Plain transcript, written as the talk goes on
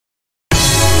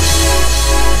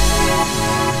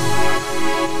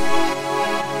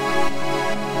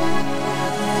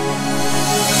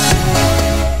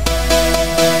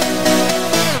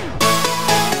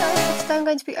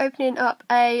opening up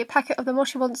a packet of the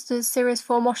Moshi Monsters Series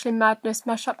 4 Moshling Madness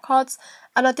mashup cards,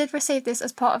 and I did receive this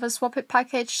as part of a Swapit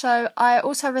package, so I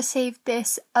also received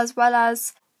this as well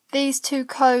as these 2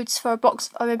 codes for a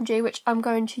box of OMG, which I'm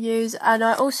going to use, and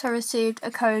I also received a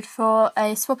code for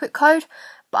a Swapit code,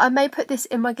 but I may put this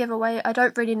in my giveaway. I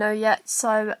don't really know yet,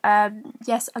 so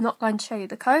yes, I'm not going to show you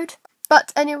the code.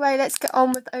 But anyway, let's get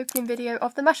on with the opening video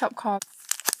of the mashup card.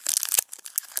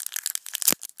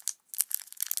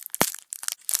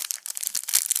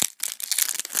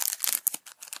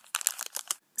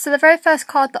 So the very first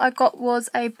card that I got was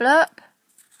a Blurp,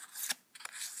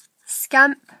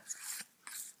 Scamp,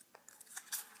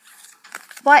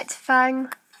 White Fang,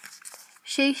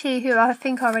 Shishi, who I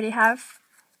think I already have,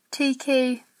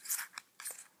 Tiki,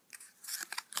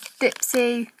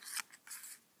 Dipsy,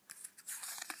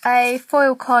 a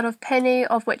foil card of Penny,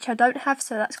 of which I don't have,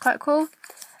 so that's quite cool,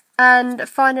 and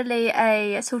finally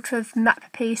a sort of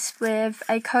map piece with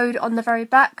a code on the very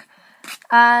back,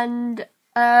 and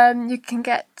you can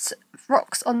get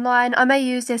rocks online. I may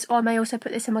use this, or I may also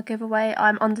put this in my giveaway.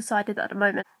 I'm undecided at the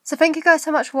moment. So thank you guys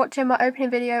so much for watching my opening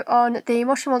video on the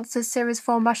Moshi Monsters Series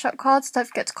 4 mashup cards. Don't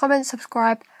forget to comment,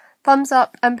 subscribe, thumbs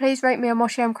up, and please rate me on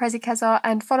Moshi, I'm Crazy Keza,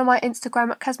 and follow my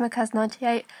Instagram at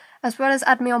KazmaKaz98, as well as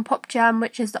add me on Pop Jam,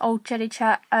 which is the old Jelly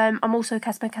chat. I'm also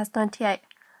KazmaKaz98.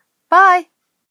 Bye!